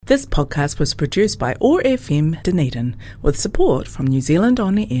This podcast was produced by OAR FM Dunedin with support from New Zealand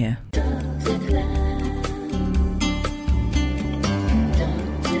On the Air.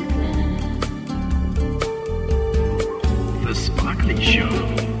 The Sparkly Show.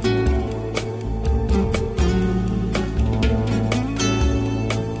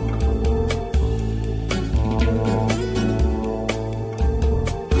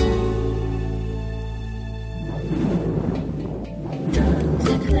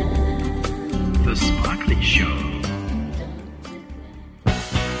 The Sparkly Show.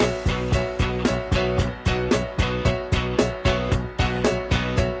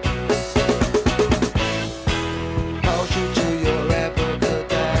 Partial to your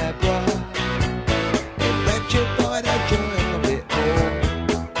abracadabra, enraptured by the joy of it all.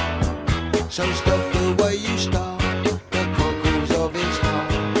 So stop the way you start, the cockles of his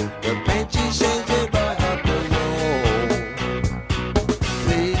heart, the panty sends it right up the wall.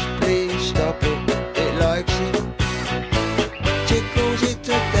 Please, please stop it, it likes it, tickles it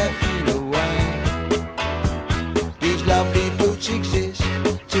to death in a way. These lovely boots exist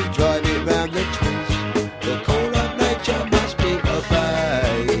to drive it round the twist. The call of nature must be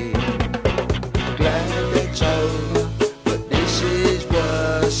obeyed. Glad it's over, but this is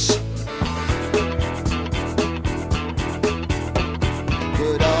worse.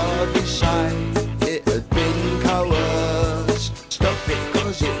 Could hardly say it had been coerced. Stop it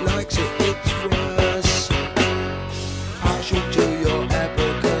 'cause it likes it, it's worse. Partial to your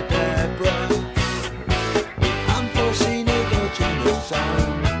abracadabra, unforeseen erogenous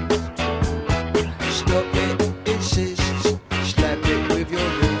zone. Stop it, insists, slap it with your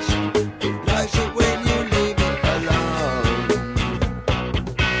wrist. It likes it when you leave it alone.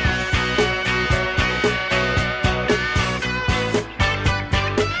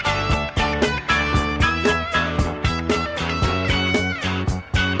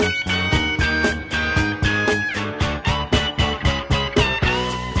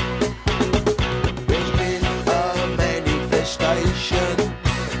 There's been a manifestation.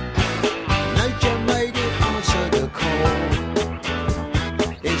 Nature made it answer the call.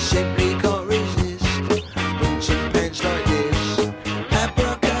 It simply can't resist boots and pants like this.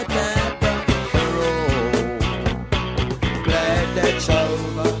 Abracadabra for all. Glad that's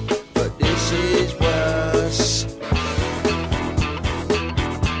over, but this is worse.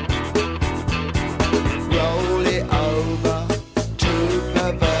 Roll it over, too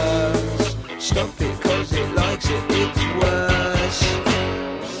perverse. Stop it 'cause it likes it, it's worse.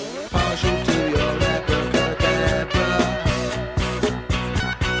 Partial to your abracadabra,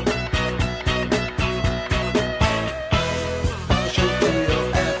 partial to your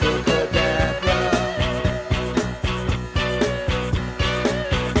abracadabra,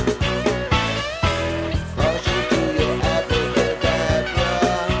 partial to your abracadabra, partial to your abracadabra.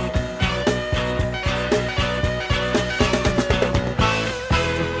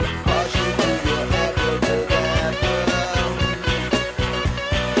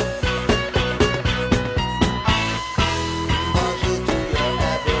 Partial to your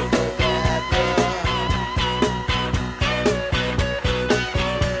abracadabra.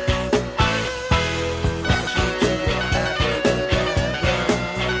 Partial to your abracadabra.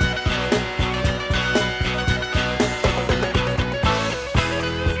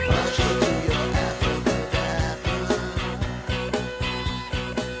 Partial to your abracadabra.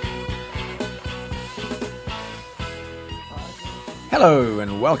 Hello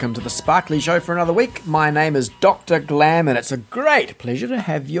and welcome to the Sparkly Show for another week. My name is Dr. Glam and it's a great pleasure to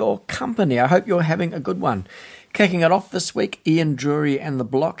have your company. I hope you're having a good one. Kicking it off this week, Ian Drury and the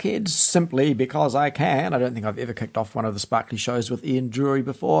Blockheads, simply because I can. I don't think I've ever kicked off one of the Sparkly Shows with Ian Drury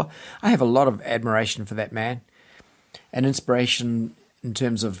before. I have a lot of admiration for that man. An inspiration in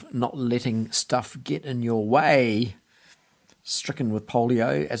terms of not letting stuff get in your way. Stricken with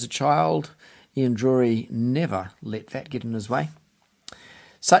polio as a child, Ian Drury never let that get in his way.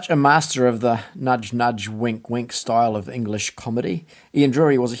 Such a master of the nudge, nudge, wink, wink style of English comedy. Ian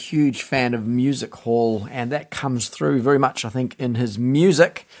Drury was a huge fan of music hall, and that comes through very much, I think, in his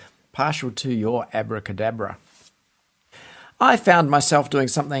music. Partial to your abracadabra. I found myself doing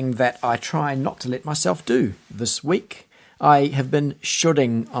something that I try not to let myself do this week. I have been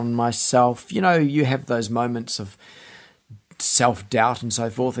shoulding on myself. You know, you have those moments of self-doubt and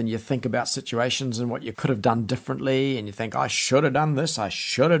so forth, and you think about situations and what you could have done differently, and you think, I should have done this, I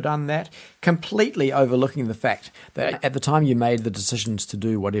should have done that, completely overlooking the fact that at the time you made the decisions to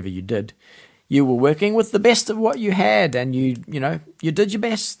do whatever you did, you were working with the best of what you had, and you did your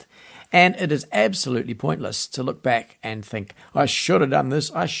best. And it is absolutely pointless to look back and think, I should have done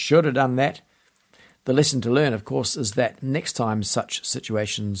this, I should have done that. The lesson to learn, of course, is that next time such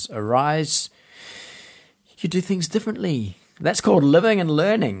situations arise, you do things differently. That's called living and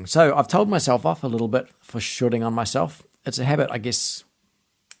learning. So I've told myself off a little bit for shooting on myself. It's a habit, I guess,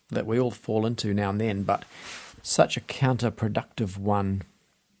 that we all fall into now and then, but such a counterproductive one.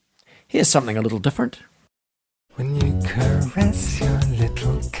 Here's something a little different. When you caress your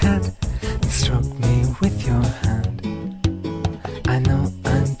little cat and stroke me with your hand, I know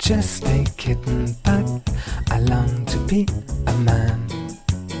I'm just a kitten, but I long to be a man.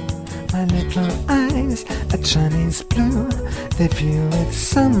 My little eyes are Chinese blue, they view with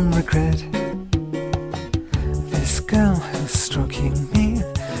some regret. This girl who's stroking me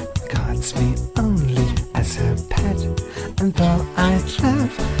regards me only as her pet. And though I'd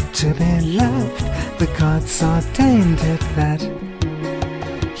love to be loved, the gods ordained it that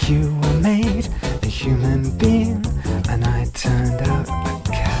you were made a human being, and I turned out a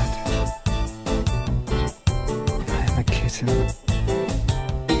cat. I'm a kitten.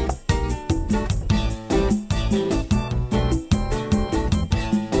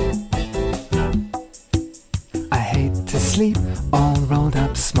 I hate to sleep all rolled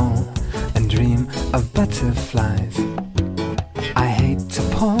up small and dream of butterflies. I hate to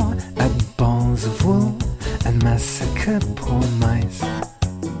paw at balls of wool and massacre poor mice.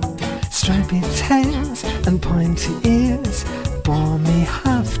 Stripy tails and pointy ears bore me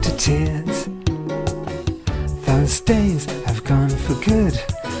half to tears. Those days have gone for good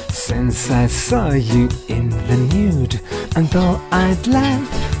since I saw you in the nude. And though I'd love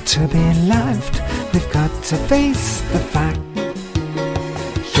to be loved, we've got to face the fact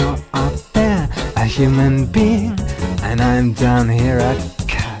you're up there, a human being, and I'm down here a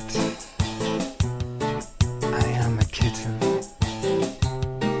cat. I am a kitten.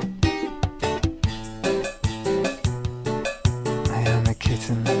 I am a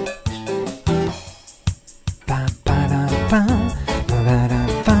kitten. Ba ba da bum, ba ba da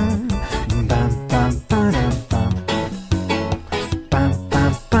bum, ba ba ba da bum, ba ba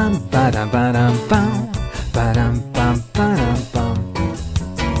ba ba da ba da bum, ba da ba ba da bum.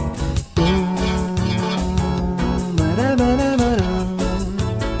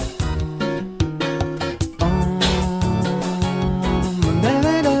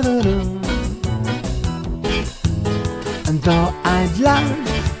 And though I'd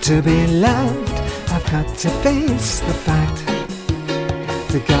love to be loved, I've got to face the fact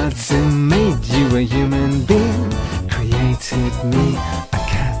the gods who made you a human being created me a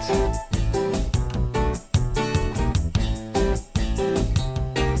cat.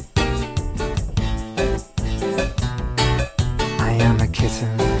 I am a kitten.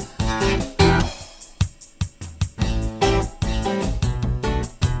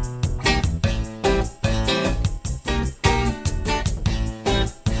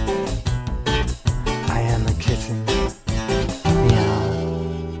 I am a kitten. Meow.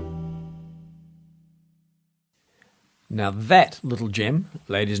 Now that little gem,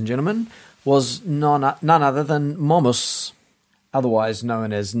 ladies and gentlemen, was none other than Momus, otherwise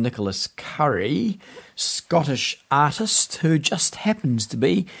known as Nicholas Curry, Scottish artist who just happens to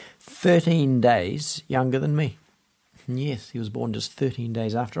be 13 days younger than me. Yes, he was born just 13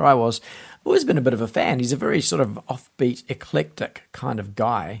 days after I was. I've always been a bit of a fan. He's a very sort of offbeat, eclectic kind of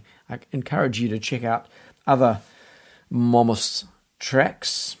guy. I encourage you to check out other Momus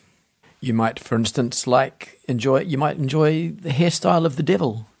tracks. You might, for instance, enjoy the hairstyle of the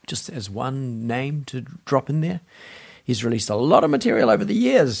devil, just as one name to drop in there. He's released a lot of material over the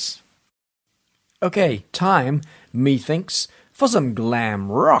years. Okay, time, methinks, for some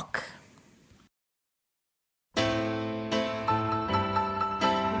glam rock.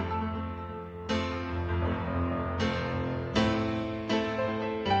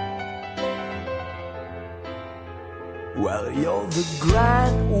 Well, you're the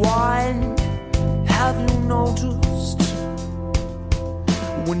grand wine, have you noticed?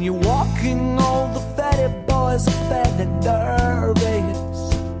 When you're walking, all the fatty boys are fat and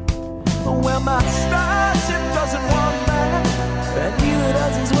nervous. Well, my starship doesn't want that, and neither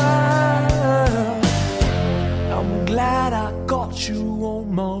does his well. I'm glad I got you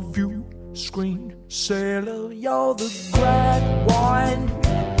on my view screen, sailor. You're the grand wine,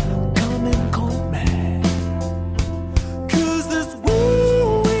 come and call me.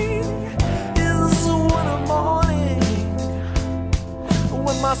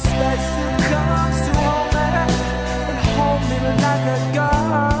 My special comes to hold me and hold me like a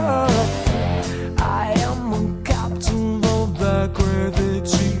girl. I am a captain of the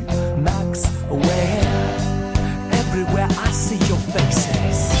gravity max away. Everywhere I see your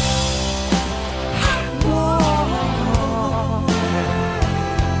faces. Whoa.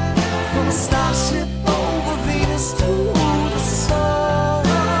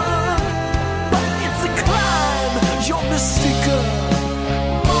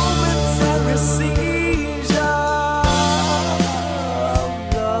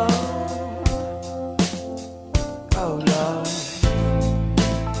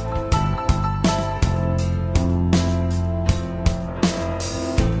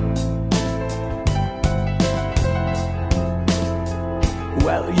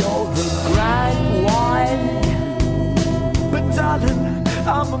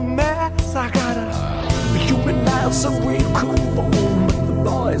 I'm a mess. I got a human mouse and we conform, but the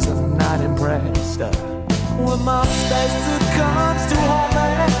boys are not impressed. When my space succumbs to hold me,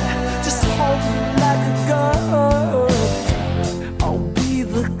 just hold me like a girl. I'll be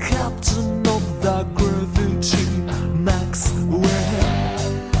the captain of the gravity, Maxwell.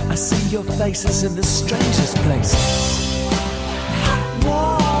 I see your faces in the strangest places.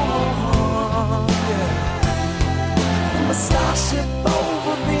 Whoa, yeah. From a starship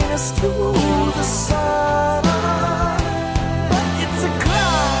over Venus to the sun, but it's a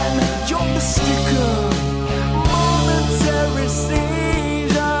climb. You're mystical, momentary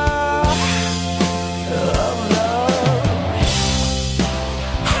seizure of love.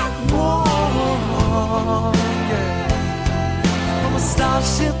 Whoa, yeah. From a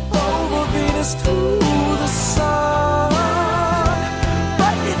starship over Venus to the sun,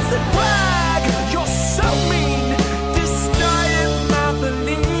 but it's a drag. You're so mean, destroying my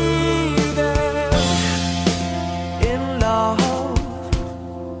belief in love.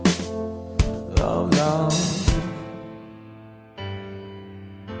 Oh, love.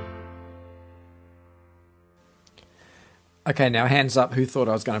 Okay, now hands up who thought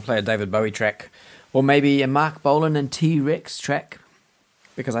I was going to play a David Bowie track, or maybe a Mark Bolan and T-Rex track,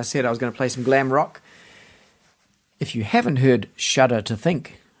 because I said I was going to play some glam rock. If you haven't heard Shudder to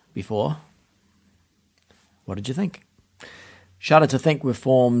Think before, what did you think? Shudder to Think were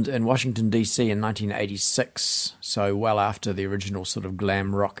formed in Washington, D.C. in 1986, so well after the original sort of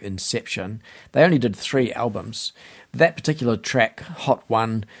glam rock inception. They only did 3 albums. That particular track, Hot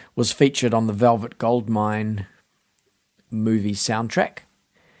One, was featured on the Velvet Goldmine movie soundtrack.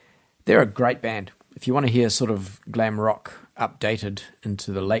 They're a great band. If you want to hear sort of glam rock updated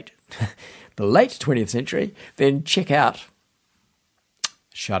into the late 20th century, then check out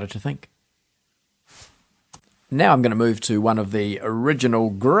Shudder to Think. Now I'm going to move to one of the original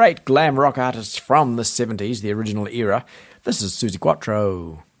great glam rock artists from the 70s, the original era. This is Suzi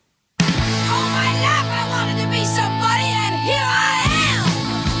Quatro. All my life I wanted to be somebody, and here I am.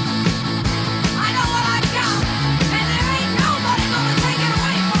 I know what I got, and there ain't nobody gonna take it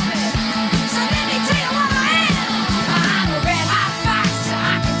away from me. So let me tell you what I am. I'm a red hot fox,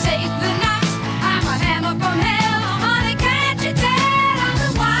 I can take the knocks. I'm a hammer from hell, honey, can't you tell? I'm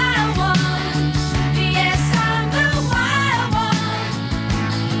the wild one. Yes, I'm the wild one.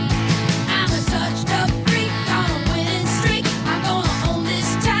 I'm a touched up freak on a winning streak. I'm gonna own this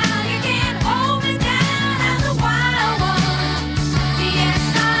town, you can't hold me down. I'm the wild one. Yes,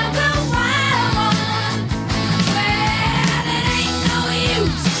 I'm the wild one. Well, it ain't no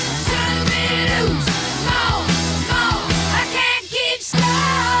use turning me loose. No, I can't keep still.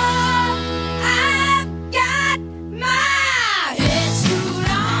 I've got my head screwed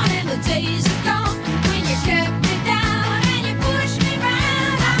on, and the days are gone when you kept me down and you pushed me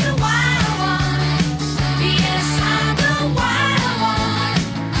round. I'm the wild one. Yes, I'm the wild one.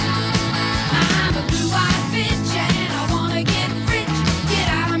 I'm a blue-eyed bitch and I wanna get rich. Get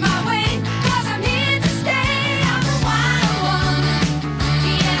out of my way, 'cause I'm here to stay. I'm the wild one.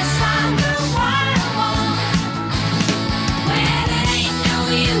 Yes, I'm the wild one. Well, it ain't no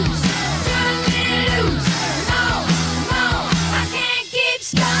use turning me loose. No, I can't keep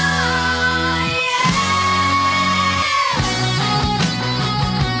still.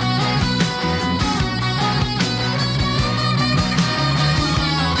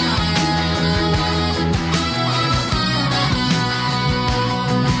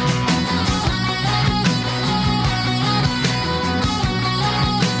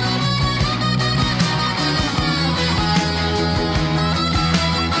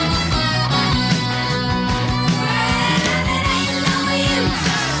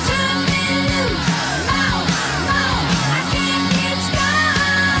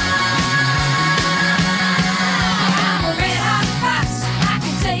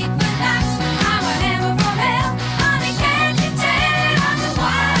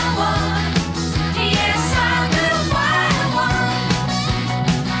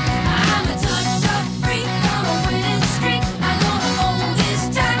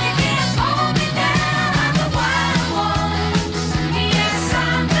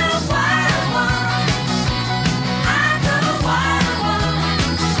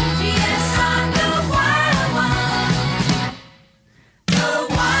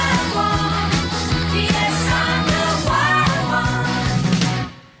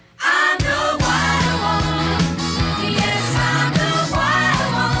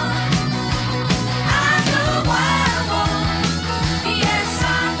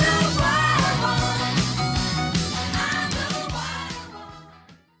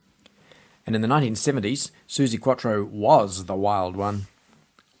 And in the 1970s, Suzi Quatro was the wild one.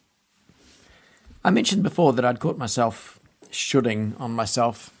 I mentioned before that I'd caught myself shoulding on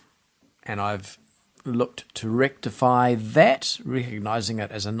myself, and I've looked to rectify that, recognising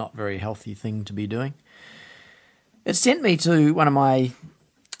it as a not very healthy thing to be doing. It sent me to one of my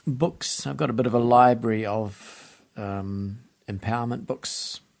books. I've got a bit of a library of empowerment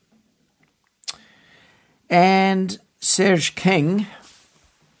books. And Serge King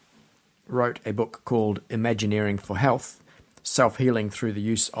wrote a book called Imagineering for Health, Self-Healing Through the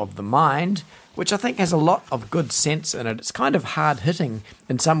Use of the Mind, which I think has a lot of good sense in it. It's kind of hard-hitting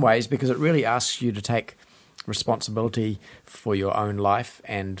in some ways because it really asks you to take responsibility for your own life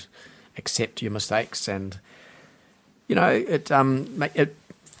and accept your mistakes. And, you know, it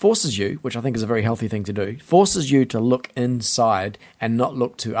forces you, which I think is a very healthy thing to do, forces you to look inside and not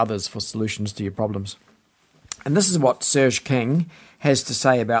look to others for solutions to your problems. And this is what Serge King has to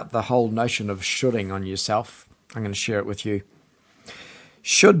say about the whole notion of shoulding on yourself. I'm going to share it with you.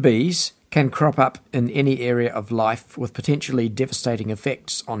 Should-bes can crop up in any area of life with potentially devastating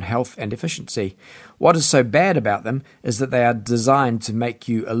effects on health and efficiency. What is so bad about them is that they are designed to make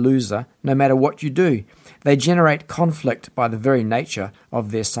you a loser no matter what you do. They generate conflict by the very nature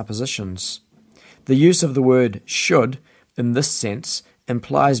of their suppositions. The use of the word should, in this sense,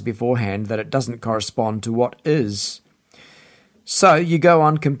 implies beforehand that it doesn't correspond to what is. So you go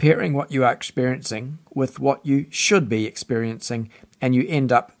on comparing what you are experiencing with what you should be experiencing, and you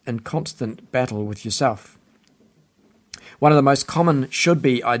end up in constant battle with yourself. One of the most common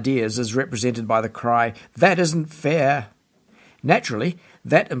should-be ideas is represented by the cry, "That isn't fair." Naturally,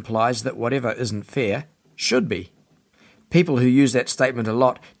 that implies that whatever isn't fair should be. People who use that statement a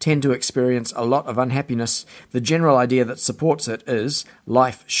lot tend to experience a lot of unhappiness. The general idea that supports it is,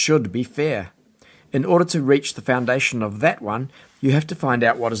 life should be fair. In order to reach the foundation of that one, you have to find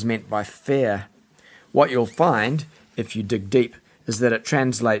out what is meant by fair. What you'll find, if you dig deep, is that it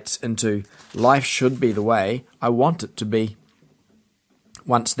translates into, life should be the way I want it to be.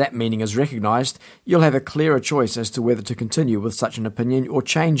 Once that meaning is recognised, you'll have a clearer choice as to whether to continue with such an opinion or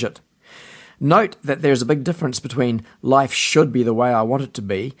change it. Note that there's a big difference between life should be the way I want it to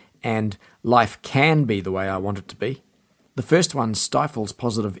be and life can be the way I want it to be. The first one stifles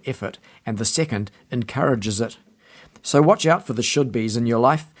positive effort and the second encourages it. So watch out for the should-bes in your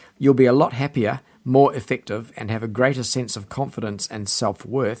life. You'll be a lot happier, more effective, and have a greater sense of confidence and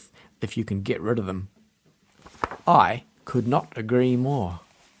self-worth if you can get rid of them. I could not agree more.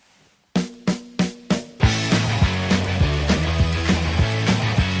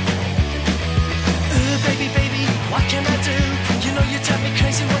 Baby, what can I do? You know you drive me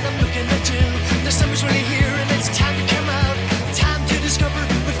crazy when I'm looking at you. The summer's really here and it's time to come out. Time to discover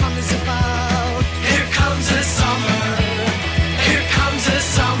what fun is about. Here comes the summer. Here comes the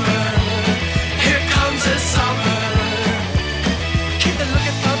summer. Here comes the summer. Keep the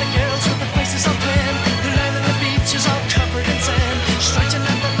looking for the girls with the faces all tan. The land and the beach is all covered in sand. Stretching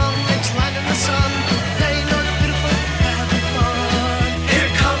out the long legs, lying in the sun. Playing on the beautiful, having fun.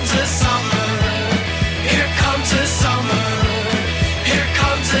 Here comes the summer. Here comes the summer. Here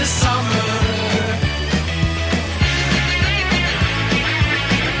comes the summer.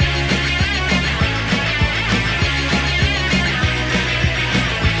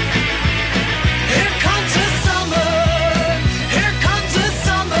 Here comes the summer. Here comes the summer.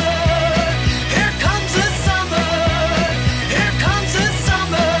 Here comes the summer. Here comes the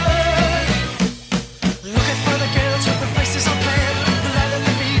summer. Looking for the girls with their faces all tan. The land and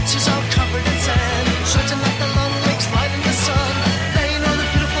the beach is all covered in sand. Stretching like the long legs, light in the sun. Laying on the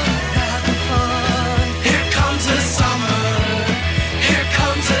beautiful, having fun. Here comes the summer. Here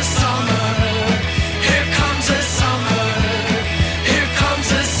comes the summer. Here comes the summer. Here comes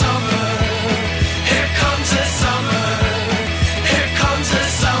the summer. Here comes the summer. Here comes the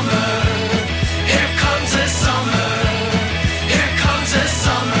summer. Here comes the summer. Here comes the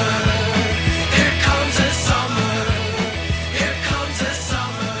summer. Here comes the summer. Here comes the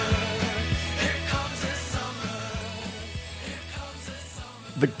summer. Here comes the summer. Here comes the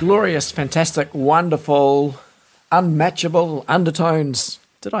summer. The glorious, fantastic, wonderful, unmatchable Undertones.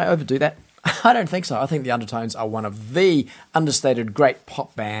 Did I overdo that? I don't think so. I think the Undertones are one of the understated great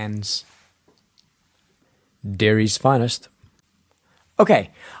pop bands. Derry's finest. Okay,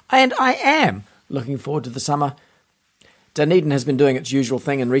 and I am looking forward to the summer. Dunedin has been doing its usual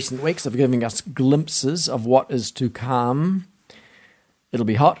thing in recent weeks of giving us glimpses of what is to come. It'll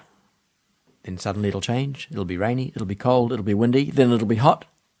be hot, then suddenly it'll change. It'll be rainy, it'll be cold, it'll be windy, then it'll be hot,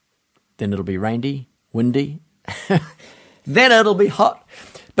 then it'll be rainy, windy, then it'll be hot.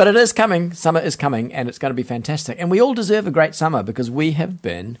 But it is coming, summer is coming, and it's going to be fantastic. And we all deserve a great summer because we have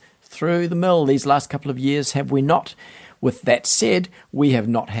been through the mill these last couple of years, have we not? With that said, we have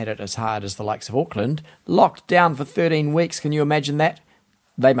not had it as hard as the likes of Auckland. Locked down for 13 weeks, can you imagine that?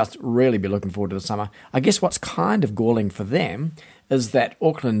 They must really be looking forward to the summer. I guess what's kind of galling for them is that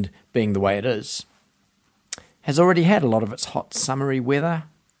Auckland, being the way it is, has already had a lot of its hot summery weather,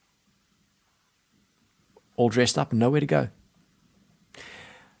 all dressed up and nowhere to go.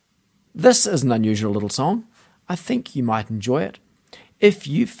 This is an unusual little song. I think you might enjoy it. If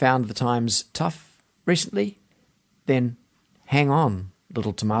you've found the times tough recently, then hang on,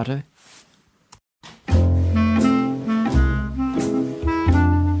 little tomato.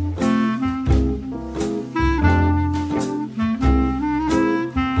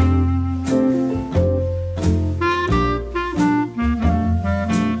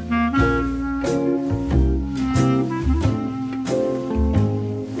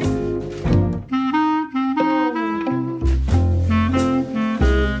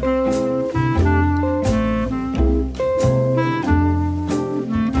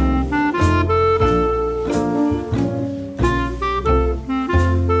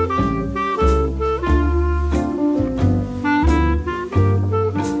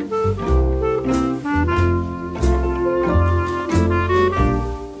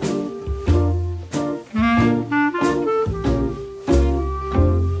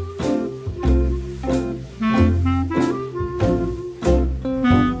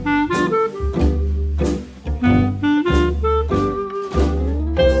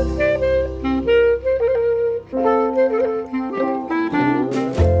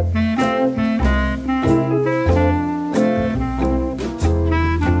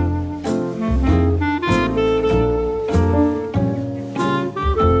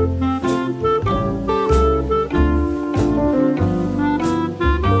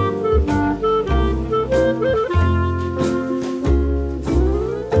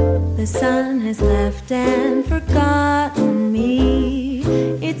 The sun has left and forgotten me.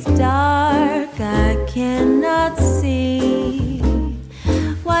 It's dark, I cannot see.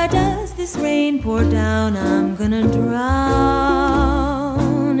 Why does this rain pour down? I'm gonna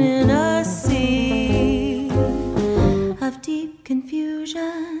drown in a sea of deep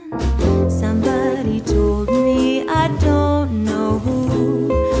confusion. Somebody told me, I don't know who.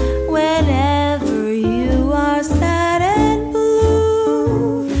 Whenever you are sad and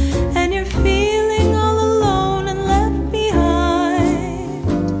blue, and you're feeling all alone and left behind,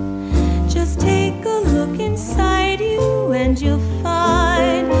 just take a look inside you and you'll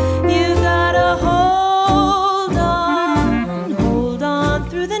find you gotta hold on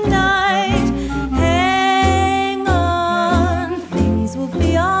through the night. Hang on, things will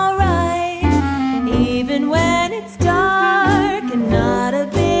be alright, even when it's dark and not a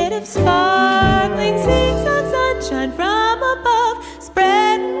bit of sparkling seems of sunshine from above,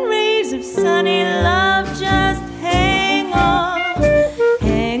 spreading rays of sunny love. Just hang on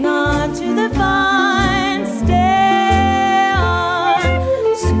to the vine, stay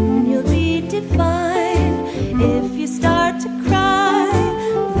on. Soon you'll be divine. If you start to cry,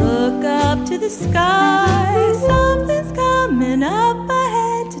 look up to the sky. Something's coming up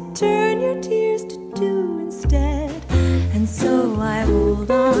ahead to turn your tears to dew instead. And so I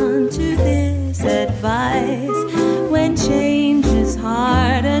hold on to this advice: when change is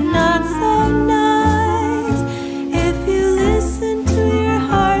hard and not so nice, if you listen to your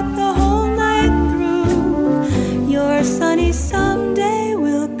heart the whole night through, your sunny someday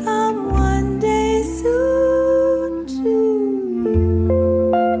will come one day soon too.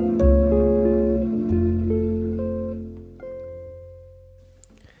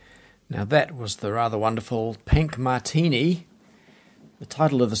 Now that was the rather wonderful Pink Martini. The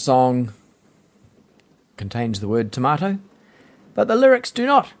title of the song contains the word tomato, but the lyrics do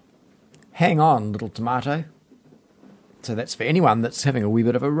not. Hang on, little tomato. So that's for anyone that's having a wee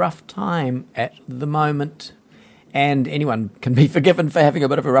bit of a rough time at the moment. And anyone can be forgiven for having a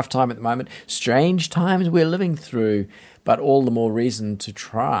bit of a rough time at the moment. Strange times we're living through, but all the more reason to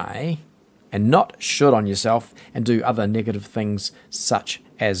try and not should on yourself and do other negative things such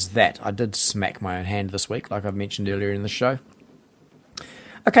as that. I did smack my own hand this week, like I've mentioned earlier in the show.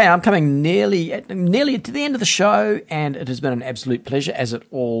 Okay, I'm coming nearly to the end of the show, and it has been an absolute pleasure, as it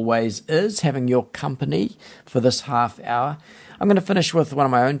always is, having your company for this half hour. I'm going to finish with one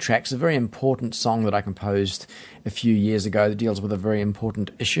of my own tracks, a very important song that I composed a few years ago that deals with a very important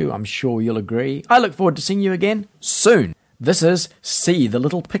issue. I'm sure you'll agree. I look forward to seeing you again soon. This is See the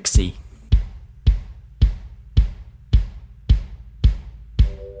Little Pixie.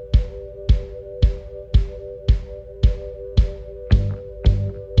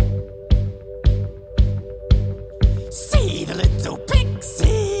 See the little pixie.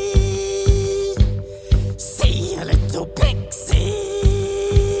 See a little pixie.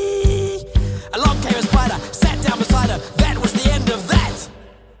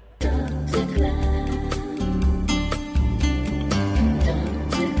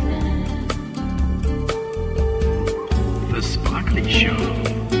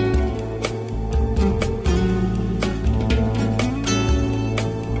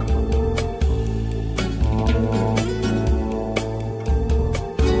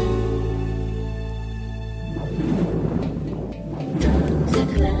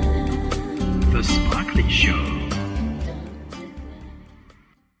 The Sparkly Show.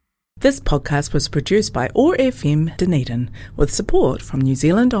 This podcast was produced by OAR FM Dunedin with support from New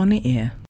Zealand On the Air.